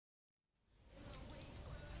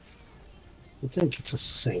I think it's the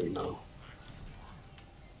same now.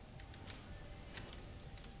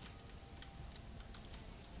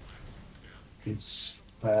 It's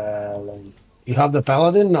Paladin. You have the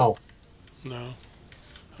Paladin? No. No.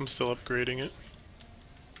 I'm still upgrading it.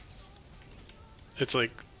 It's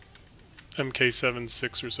like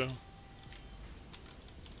MK7-6 or so.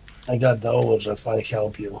 I got the Oge if I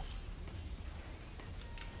help you.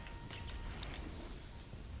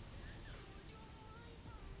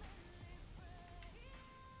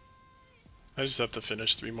 I just have to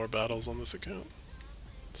finish 3 more battles on this account.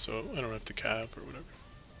 So I don't have to cap or whatever.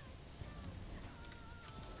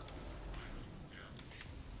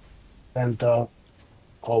 And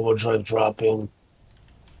overdrive dropping.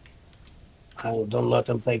 Don't let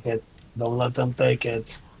them take it. Don't let them take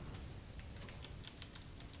it.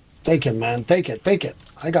 Take it, man. Take it. Take it.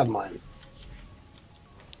 I got mine.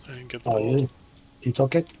 I didn't get the ball. You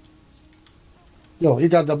took it? Yo, you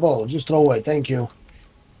got the ball. Just throw away. Thank you.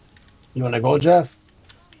 You want to go, Jeff?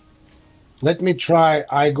 Let me try.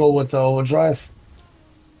 I go with the overdrive.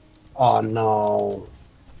 Oh, no.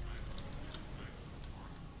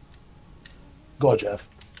 Go, Jeff.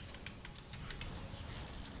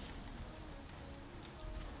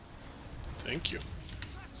 Thank you.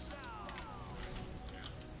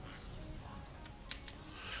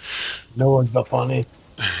 That was the funny.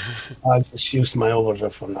 I just used my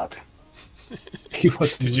overdrive for nothing. He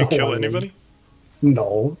was. Did you kill anybody?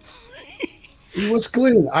 No. It was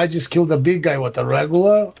clean. I just killed the big guy with a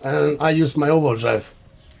regular, and I used my overdrive.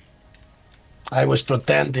 I was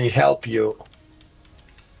pretending to help you.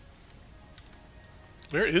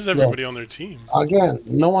 Where is everybody on their team? Again,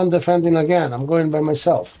 no one defending again. I'm going by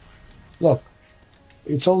myself. Look,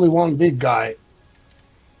 it's only one big guy,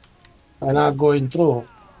 and I'm going through.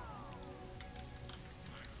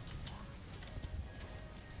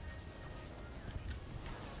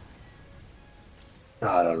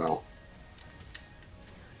 I don't know.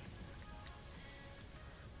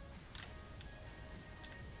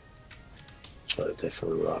 Try a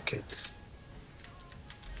different rocket.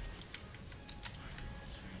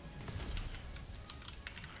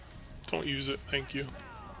 Don't use it, thank you.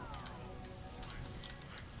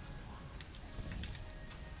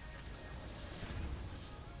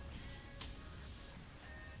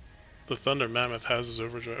 The Thunder Mammoth has his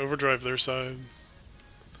overdrive. Overdrive their side.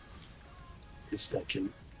 It's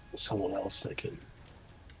taking someone else taking.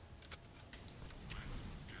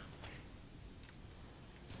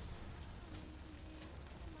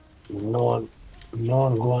 No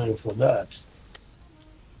one going for that.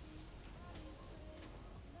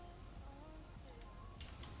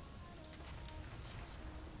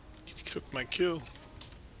 He took my kill.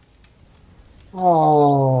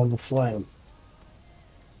 Oh, the flame.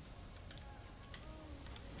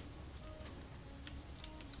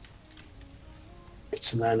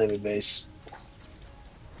 It's an enemy base.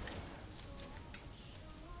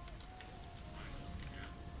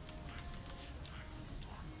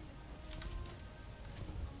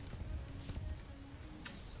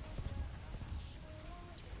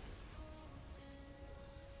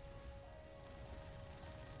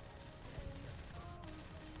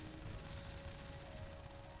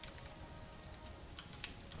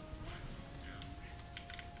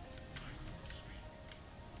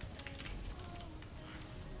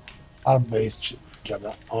 Our base,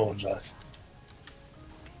 Jagga. Oh, just.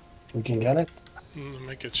 We can get it? I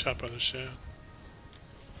might get shot by the shaft.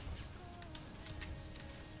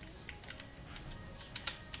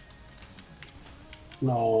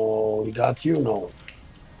 No, he got you? No.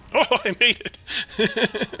 Oh, I made it!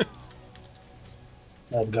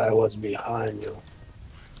 That guy was behind you.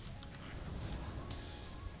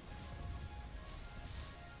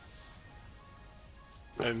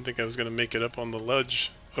 I didn't think I was going to make it up on the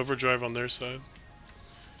ledge. Overdrive on their side.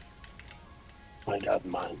 I got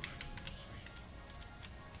mine.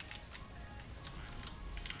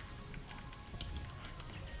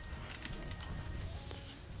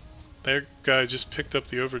 Their guy just picked up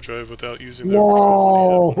the overdrive without using the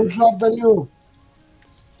Whoa! Who dropped the nuke?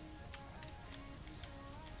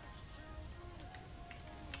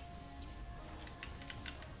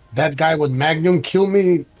 That guy with Magnum kill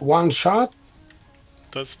me one shot?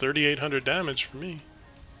 Does 3,800 damage for me.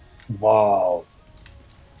 Wow.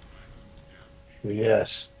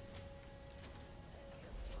 Yes.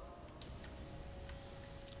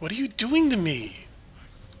 What are you doing to me?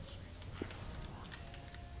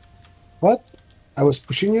 What? I was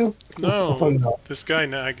pushing you? No. Oh, no. This guy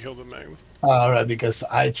now killed the Magnum. Alright, because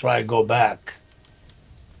I try to go back.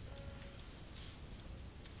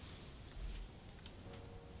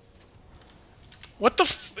 What the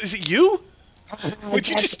f- is it you? Would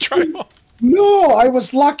you just try off? No, I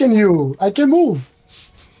was locking you. I can move.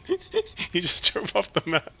 You just drove off the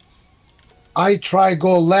map. I try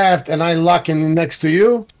go left and I locking next to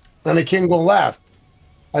you, and I can't go left.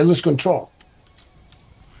 I lose control.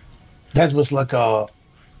 That was like a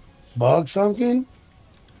bug something.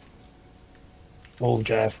 Move,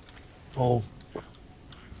 Jeff. Move.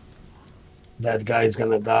 That guy's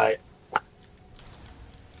gonna die.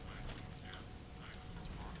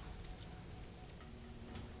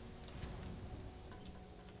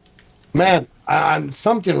 Man, I'm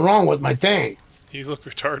something wrong with my tank. You look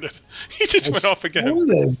retarded. He just went off again. Oh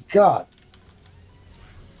my God.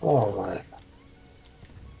 Oh my.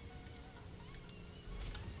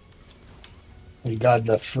 We got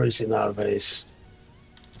the freezing our base.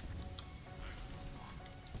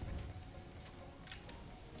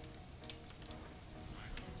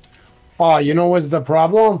 Oh, you know what's the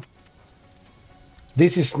problem?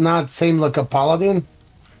 This is not same like a paladin.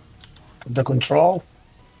 The control.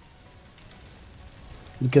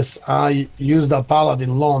 Because I used a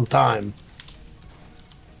paladin long time.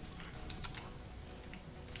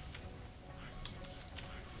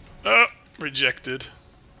 Oh, rejected.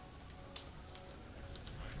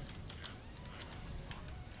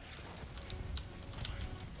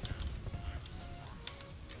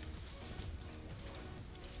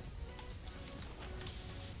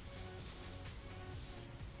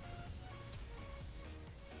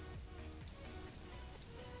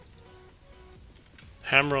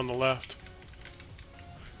 Hammer on the left.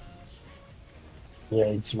 Yeah,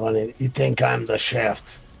 it's running. You think I'm the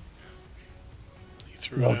shaft. He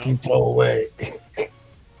threw it Look, out. he throw away.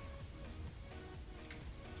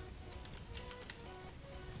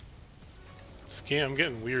 I'm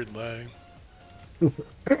getting weird lag.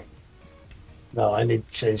 No, I need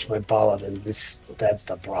to change my paladin. That's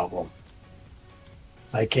the problem.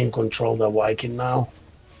 I can't control the Viking now.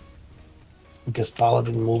 Because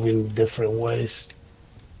paladin move in different ways.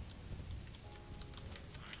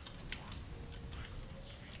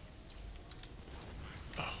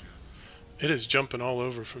 Oh, it is jumping all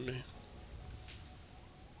over for me.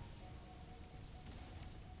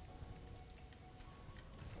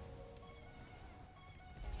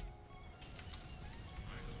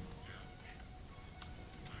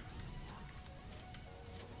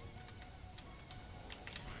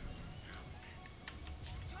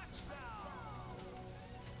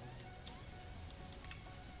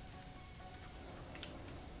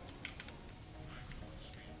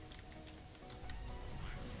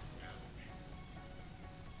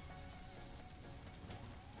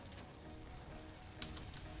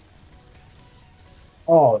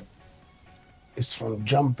 Oh, it's from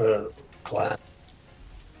Jumper Clan.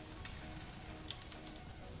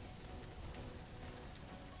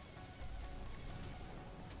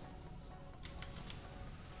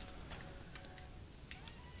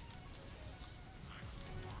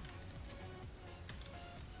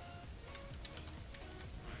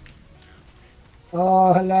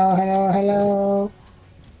 Oh, hello, hello, hello.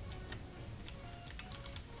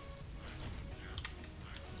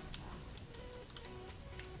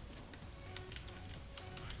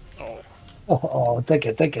 Oh. Oh, take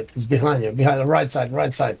it, take it. It's behind you, behind the right side,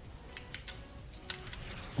 right side.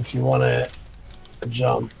 If you want to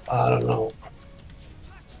jump, I don't know.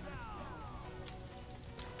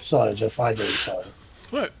 Sorry, Jeff, I did, sorry.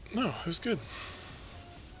 What? No, it was good.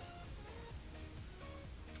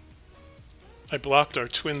 I blocked our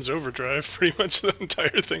twins overdrive pretty much the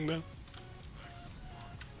entire thing though.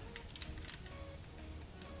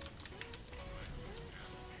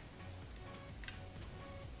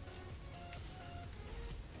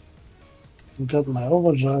 Got my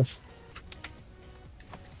overdrive.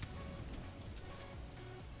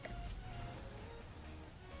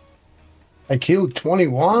 I killed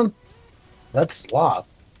 21? That's a lot.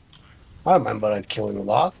 I remember I killing a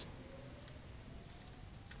lot.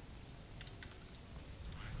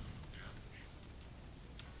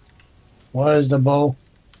 Where is the bow?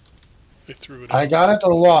 They threw it out. I got it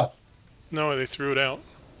or what? No, they threw it out.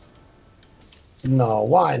 No,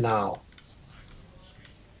 why now?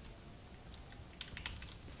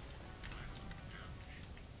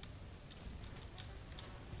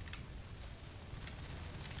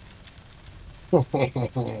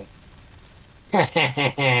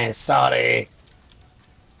 Sorry.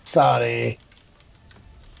 Sorry.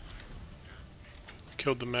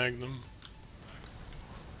 Killed the Magnum.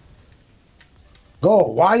 Go.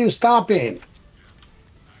 Why are you stopping?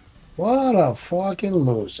 What a fucking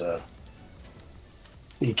loser.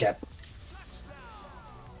 He kept.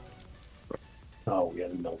 Oh, we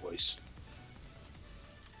had no voice.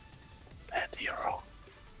 Bad hero.